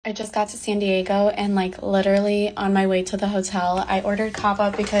I just got to San Diego and like literally on my way to the hotel, I ordered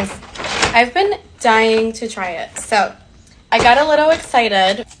CAVA because I've been dying to try it. So I got a little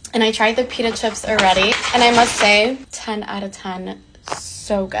excited and I tried the pita chips already. And I must say 10 out of 10,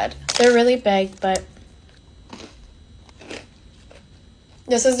 so good. They're really big, but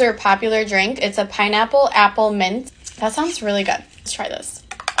this is their popular drink. It's a pineapple apple mint. That sounds really good. Let's try this.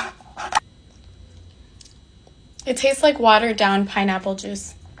 It tastes like watered down pineapple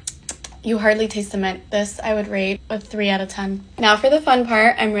juice. You hardly taste the mint. This I would rate a 3 out of 10. Now for the fun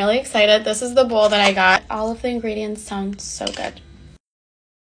part, I'm really excited. This is the bowl that I got. All of the ingredients sound so good.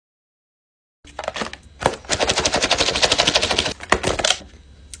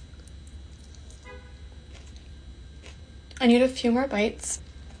 I need a few more bites.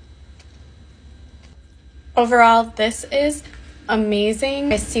 Overall, this is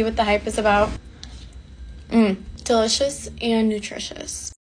amazing. I see what the hype is about. Delicious and nutritious.